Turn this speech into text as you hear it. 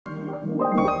Hey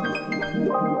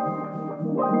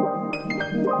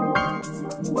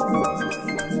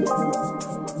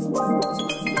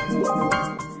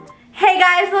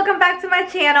guys, welcome back to my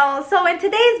channel. So in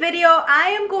today's video,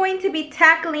 I am going to be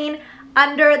tackling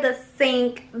under the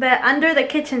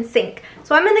kitchen sink.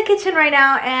 So I'm in the kitchen right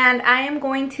now and I am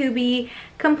going to be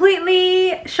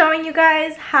completely showing you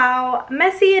guys how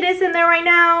messy it is in there right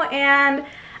now, and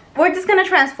we're just gonna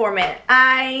transform it.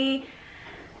 I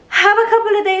have a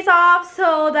couple of days off,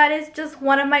 so that is just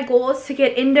one of my goals, to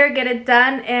get in there, get it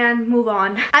done, and move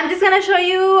on. I'm just gonna show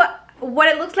you what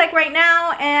it looks like right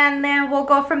now, and then we'll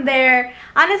go from there.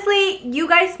 Honestly, you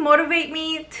guys motivate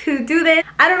me to do this.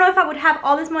 I don't know if I would have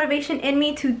all this motivation in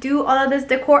me to do all of this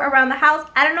decor around the house.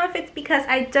 I don't know if it's because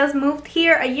I just moved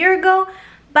here a year ago,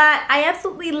 but I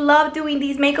absolutely love doing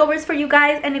these makeovers for you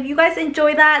guys. And if you guys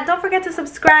enjoy that, don't forget to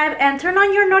subscribe and turn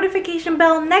on your notification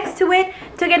bell next to it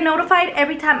to get notified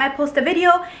every time I post a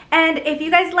video. And if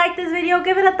you guys like this video,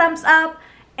 give it a thumbs up.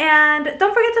 And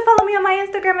don't forget to follow me on my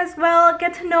Instagram as well.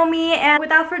 Get to know me. And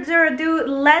without further ado,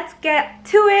 let's get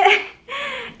to it.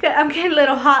 I'm getting a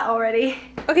little hot already.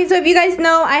 Okay, so if you guys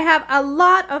know, I have a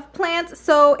lot of plants.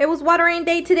 So it was watering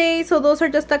day today. So those are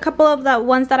just a couple of the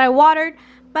ones that I watered.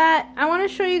 But I want to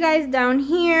show you guys down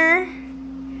here.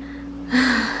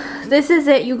 This is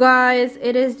it, you guys.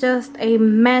 It is just a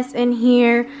mess in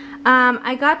here.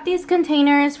 I got these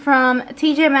containers from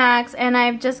TJ Maxx, and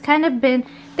I've just kind of been...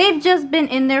 they've just been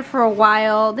in there for a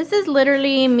while. This is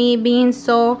literally me being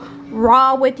so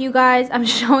raw with you guys. I'm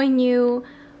showing you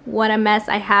what a mess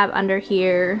I have under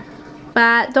here.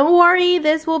 But don't worry,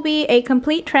 this will be a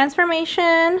complete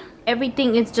transformation.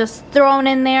 Everything is just thrown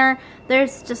in there.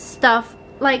 There's just stuff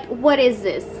like, what is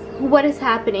this? What is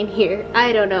happening here?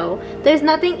 I don't know. There's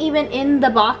nothing even in the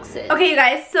boxes. Okay, you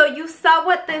guys, so you saw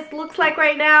what this looks like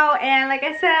right now, and like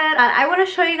I said, I want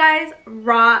to show you guys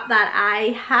raw that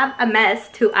I have a mess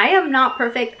too. I am not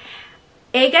perfect.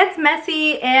 It gets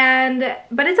messy,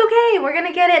 but it's okay. We're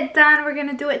gonna get it done. We're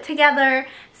gonna do it together.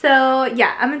 So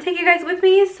yeah, I'm gonna take you guys with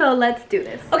me, so let's do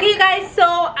this. Okay, you guys, so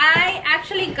I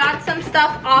actually got some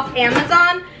stuff off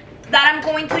Amazon that I'm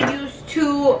going to use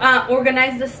to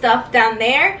organize the stuff down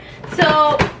there.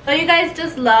 So you guys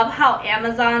just love how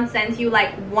Amazon sends you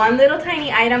like one little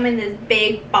tiny item in this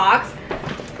big box.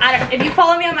 If you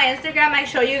follow me on my Instagram, I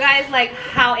show you guys like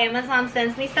how Amazon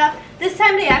sends me stuff. This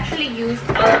time they actually used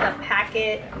all of the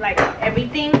packet, like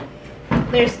everything.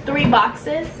 There's 3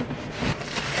 boxes.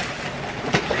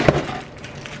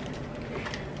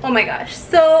 Oh my gosh,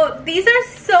 so these are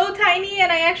so tiny,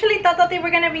 and I actually thought that they were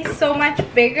gonna be so much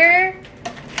bigger.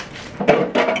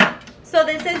 So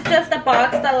this is just a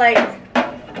box that like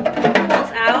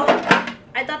pulls out.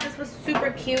 I thought this was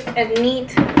super cute and neat.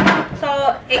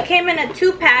 So it came in a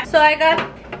 2-pack. So I got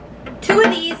 2 of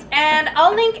these, and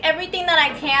I'll link everything that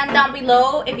I can down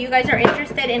below if you guys are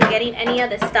interested in getting any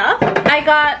of this stuff. I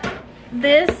got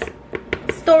this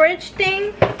storage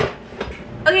thing.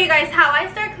 Okay guys, how I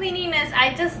start cleaning is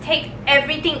I just take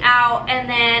everything out and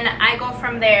then I go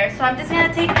from there. So I'm just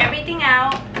gonna take everything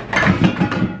out.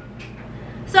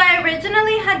 So I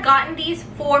originally had gotten these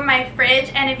for my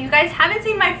fridge, and if you guys haven't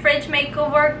seen my fridge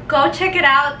makeover, go check it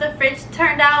out. The fridge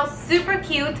turned out super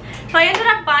cute. So I ended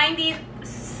up buying these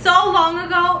so long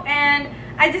ago, and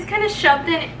I just kind of shoved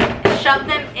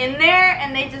them in there,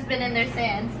 and they've just been in there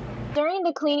since. During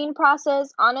the cleaning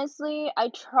process, honestly, I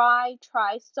try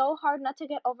so hard not to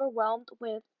get overwhelmed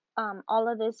with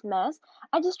all of this mess.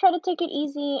 I just try to take it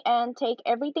easy and take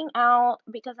everything out,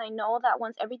 because I know that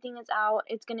once everything is out,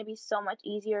 it's going to be so much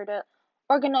easier to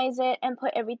organize it and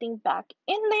put everything back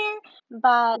in there.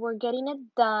 But we're getting it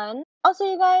done. Also,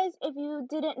 you guys, if you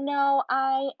didn't know,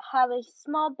 I have a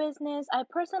small business. I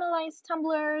personalize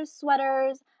tumblers,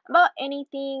 sweaters, about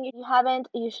anything. If you haven't,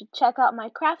 you should check out my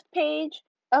craft page.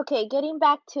 Okay, getting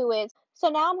back to it. So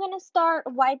now I'm going to start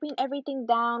wiping everything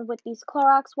down with these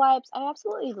Clorox wipes. I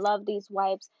absolutely love these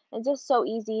wipes. It's just so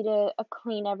easy to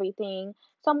clean everything.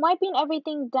 So I'm wiping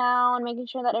everything down, making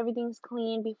sure that everything's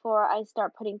clean before I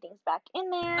start putting things back in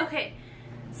there. Okay,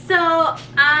 so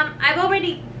I've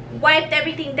already wiped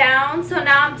everything down. So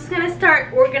now I'm just going to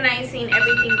start organizing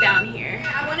everything down here.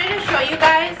 I wanted to show you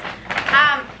guys.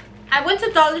 I went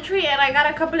to Dollar Tree and I got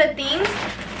a couple of things.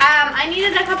 I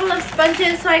needed a couple of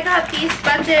sponges, so I got these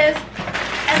sponges,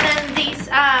 and then these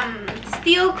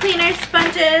steel cleaner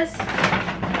sponges.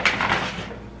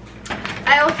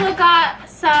 I also got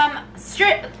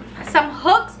some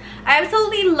hooks. I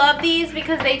absolutely love these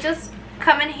because they just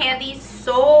come in handy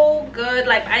so good.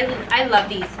 Like I love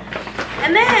these.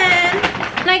 And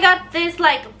then I got this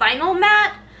like vinyl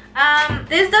mat.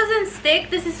 This doesn't stick.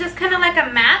 This is just kind of like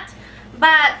a mat.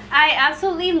 But I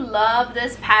absolutely love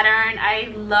this pattern.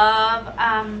 I love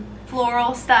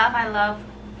floral stuff. I love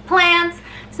plants.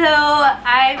 So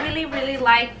I really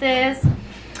like this.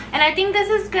 And I think this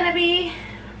is gonna be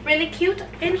really cute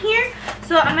in here.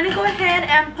 So I'm gonna go ahead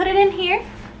and put it in here.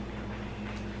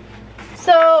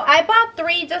 So I bought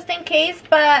 3 just in case,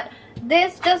 but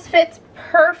this just fits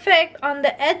perfect on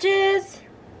the edges.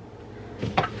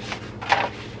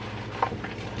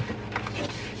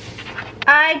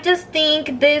 I just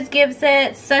think this gives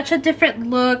it such a different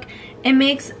look. It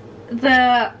makes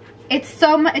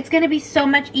it's gonna be so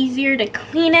much easier to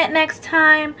clean it next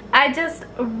time. I just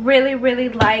really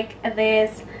like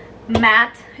this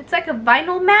mat. It's like a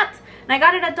vinyl mat, and I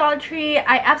got it at Dollar Tree.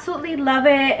 I absolutely love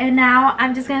it, and now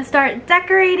I'm just gonna start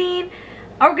decorating,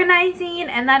 organizing,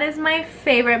 and that is my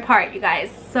favorite part, you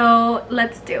guys. So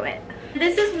let's do it.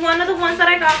 This is one of the ones that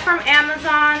I got from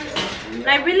Amazon, and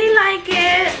I really like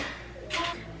it.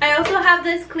 I also have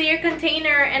this clear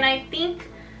container, and I think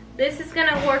this is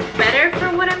gonna work better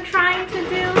for what I'm trying to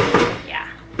do. Yeah,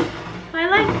 I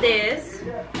like this.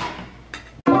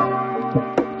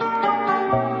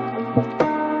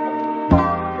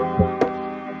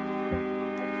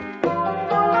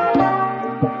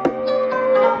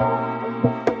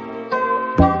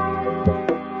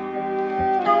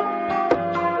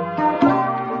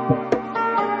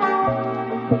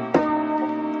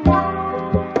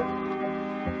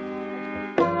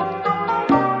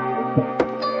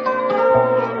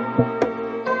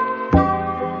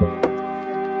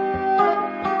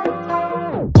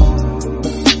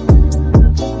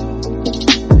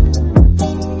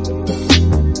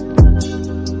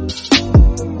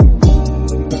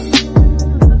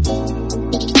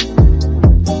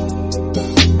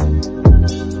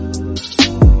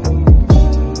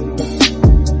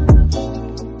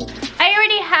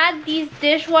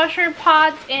 Dishwasher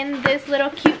pots in this little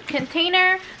cute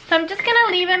container, so I'm just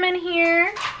gonna leave them in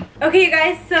here. Okay, you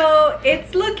guys, so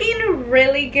it's looking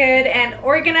really good and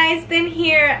organized in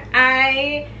here.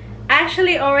 I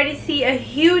actually already see a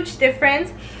huge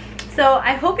difference, so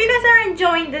I hope you guys are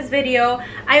enjoying this video.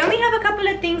 I only have a couple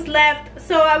of things left,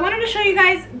 so I wanted to show you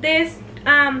guys this.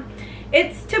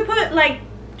 It's to put like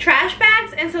trash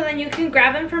bags, and so then you can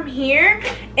grab them from here.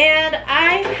 And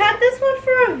I had this one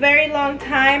for a very long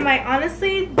time. I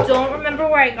honestly don't remember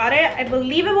where I got it. I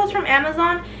believe it was from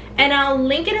Amazon, and I'll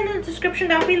link it in the description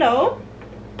down below.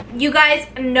 You guys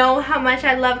know how much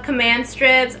I love command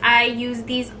strips. I use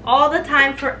these all the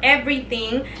time for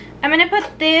everything. I'm gonna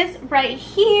put this right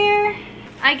here.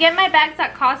 I get my bags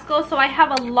at Costco, so I have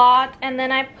a lot, and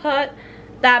then I put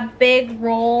that big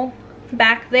roll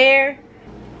back there.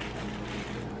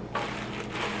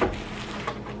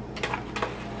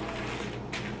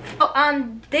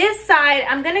 On this side,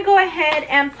 I'm gonna go ahead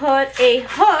and put a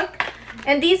hook,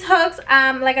 and these hooks,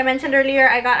 like I mentioned earlier,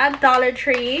 I got at Dollar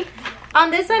Tree. On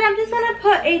this side, I'm just gonna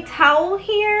put a towel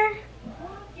here.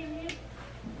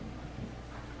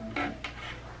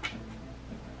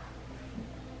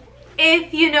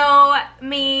 If you know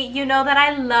me, you know that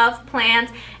I love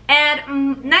plants, and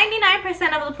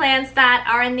 99% of the plants that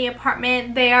are in the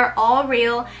apartment, they are all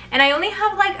real, and I only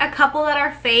have like a couple that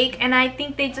are fake, and I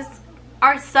think they just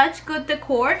are such good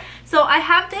decor. So I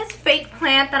have this fake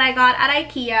plant that I got at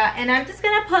IKEA, and I'm just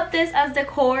gonna put this as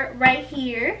decor right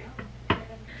here.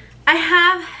 I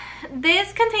have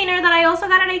this container that I also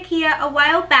got at IKEA a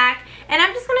while back, and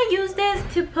I'm just gonna use this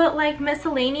to put like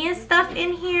miscellaneous stuff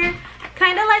in here,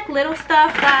 kind of like little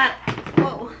stuff that,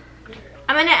 whoa.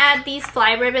 I'm gonna add these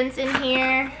fly ribbons in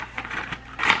here.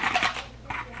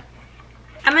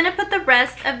 I'm gonna put the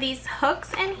rest of these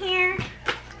hooks in here.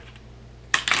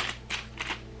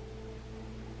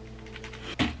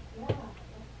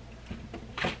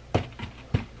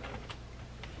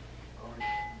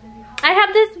 I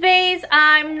have this vase.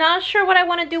 I'm not sure what I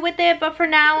want to do with it, but for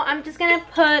now, I'm just gonna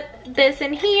put this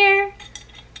in here.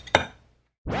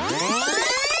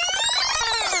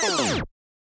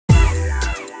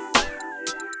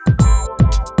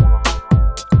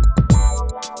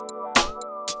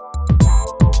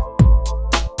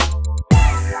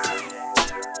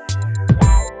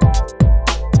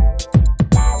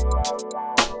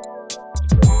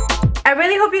 I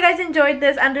really hope you guys enjoyed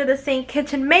this under the sink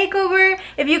kitchen makeover.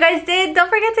 If you guys did, don't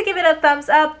forget to give it a thumbs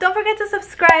up. Don't forget to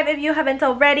subscribe if you haven't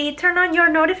already. Turn on your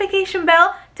notification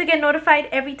bell to get notified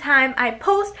every time I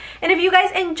post. And if you guys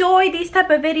enjoy these type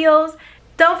of videos,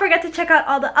 don't forget to check out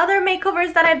all the other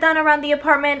makeovers that I've done around the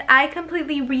apartment. I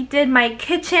completely redid my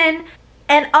kitchen.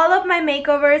 and all of my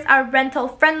makeovers are rental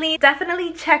friendly.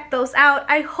 Definitely check those out.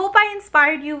 I hope I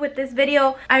inspired you with this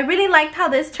video. I really liked how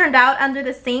this turned out under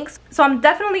the sinks, so I'm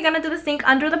definitely gonna do the sink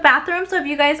under the bathroom. So if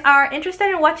you guys are interested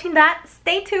in watching that,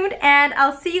 stay tuned, and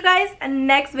I'll see you guys in the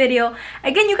next video.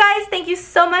 Again, you guys, thank you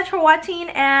so much for watching,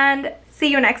 and see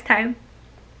you next time.